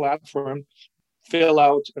our platform, fill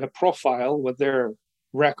out a profile with their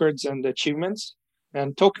records and achievements,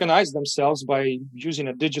 and tokenize themselves by using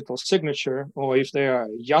a digital signature. Or if they are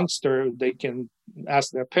a youngster, they can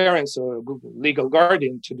ask their parents or a legal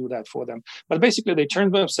guardian to do that for them. But basically, they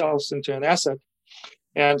turn themselves into an asset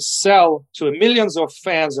and sell to millions of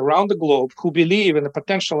fans around the globe who believe in the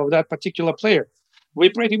potential of that particular player. We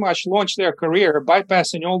pretty much launch their career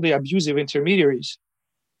bypassing all the abusive intermediaries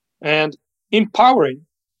and empowering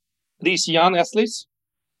these young athletes,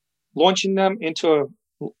 launching them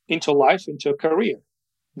into life, into a career.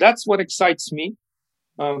 That's what excites me.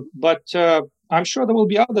 But I'm sure there will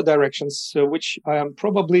be other directions which I am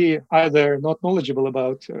probably either not knowledgeable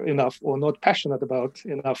about enough or not passionate about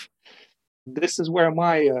enough. This is where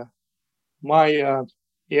my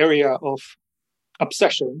area of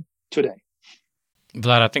obsession today.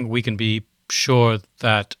 Vlad, I think we can be sure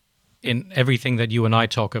that in everything that you and I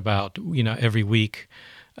talk about, every week,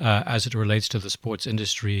 as it relates to the sports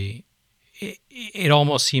industry, it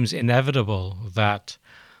almost seems inevitable that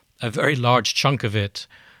a very large chunk of it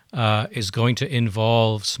is going to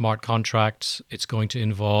involve smart contracts. It's going to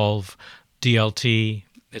involve DLT.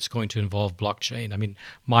 It's going to involve blockchain. I mean,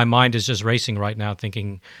 my mind is just racing right now,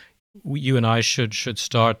 thinking you and I should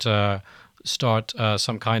start some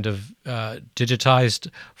kind of digitized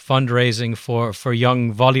fundraising for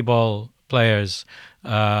young volleyball players.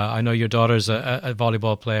 I know your daughter's a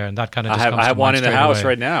volleyball player, and that kind of just comes I have to one mind in the straight house away.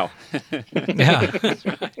 right now. Yeah.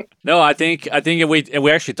 No, I think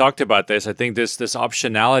we actually talked about this. I think this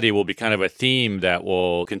optionality will be kind of a theme that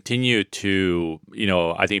will continue to,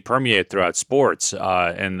 I think permeate throughout sports.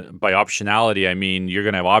 And by optionality, I mean you're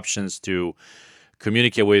going to have options to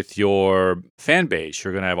communicate with your fan base.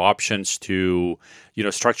 You're going to have options to,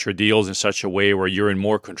 structure deals in such a way where you're in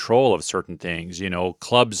more control of certain things.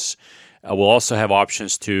 Clubs will also have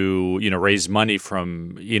options to, raise money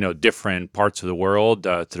from, different parts of the world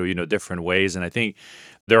through, different ways. And I think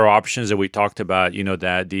there are options that we talked about,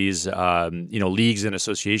 that these, leagues and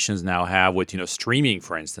associations now have with, streaming,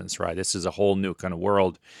 for instance, right? This is a whole new kind of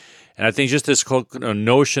world. And I think just this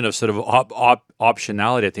notion of sort of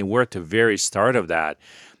optionality, I think we're at the very start of that.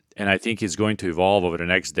 And I think it's going to evolve over the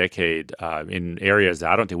next decade in areas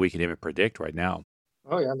that I don't think we can even predict right now.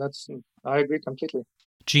 Oh, yeah, I agree completely.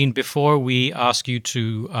 Gene, before we ask you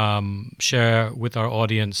to share with our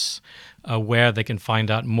audience where they can find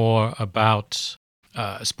out more about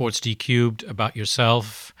Sports D Cubed, about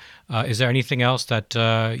yourself, is there anything else that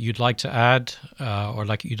you'd like to add or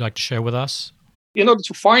you'd like to share with us? In order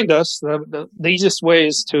to find us, the easiest way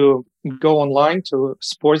is to go online to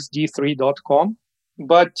sportsd3.com.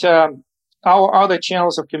 But our other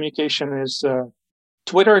channels of communication is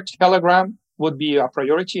Twitter, Telegram would be our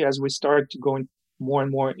priority as we start going more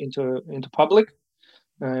and more into public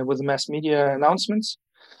with the mass media announcements.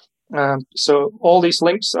 So all these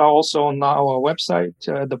links are also on our website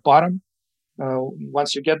at the bottom.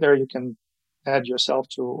 Once you get there, you can add yourself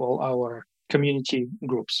to all our community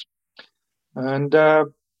groups. And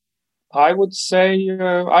I would say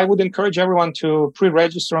I would encourage everyone to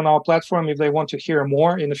pre-register on our platform if they want to hear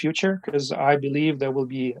more in the future, because I believe there will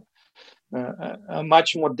be a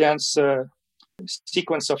much more dense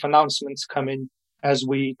sequence of announcements coming as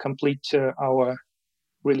we complete our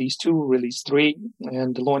Release 2, Release 3,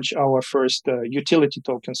 and launch our first utility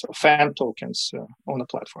tokens or fan tokens on the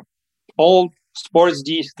platform. All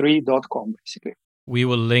sportsd3.com, basically. We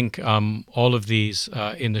will link all of these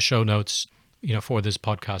in the show notes, for this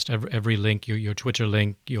podcast. Every link, your Twitter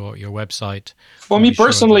link, your website. For me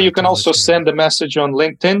personally, you can also send a message on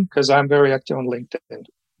LinkedIn because I'm very active on LinkedIn.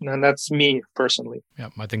 And that's me personally. Yeah,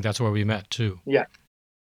 I think that's where we met too. Yeah.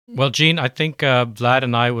 Well, Gene, I think Vlad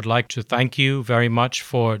and I would like to thank you very much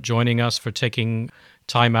for joining us, for taking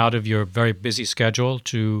time out of your very busy schedule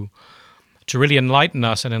to really enlighten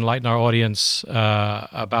us and enlighten our audience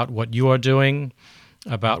about what you are doing,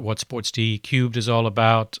 about what Sports D Cubed is all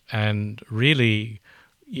about, and really,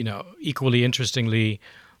 equally interestingly,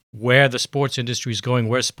 where the sports industry is going,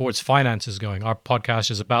 where sports finance is going. Our podcast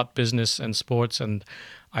is about business and sports, and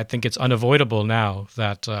I think it's unavoidable now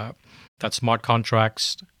that that smart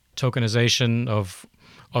contracts, tokenization of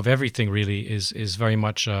everything really is very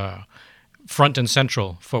much front and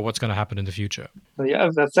central for what's going to happen in the future. Yeah,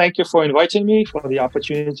 thank you for inviting me, for the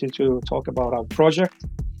opportunity to talk about our project.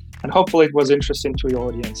 And hopefully it was interesting to your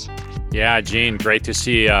audience. Yeah, Gene, great to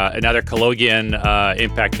see another Cologian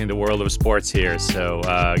impacting the world of sports here. So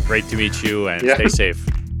great to meet you, and stay safe.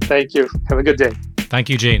 Thank you. Have a good day. Thank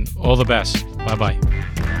you, Gene. All the best. Bye-bye.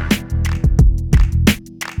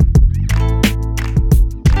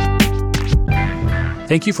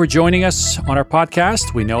 Thank you for joining us on our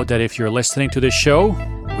podcast. We know that if you're listening to this show,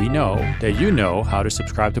 we know that you know how to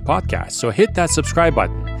subscribe to podcasts. So hit that subscribe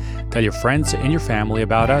button. Tell your friends and your family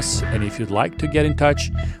about us. And if you'd like to get in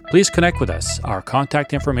touch, please connect with us. Our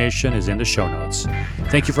contact information is in the show notes.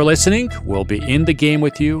 Thank you for listening. We'll be in the game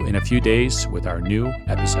with you in a few days with our new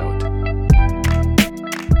episode.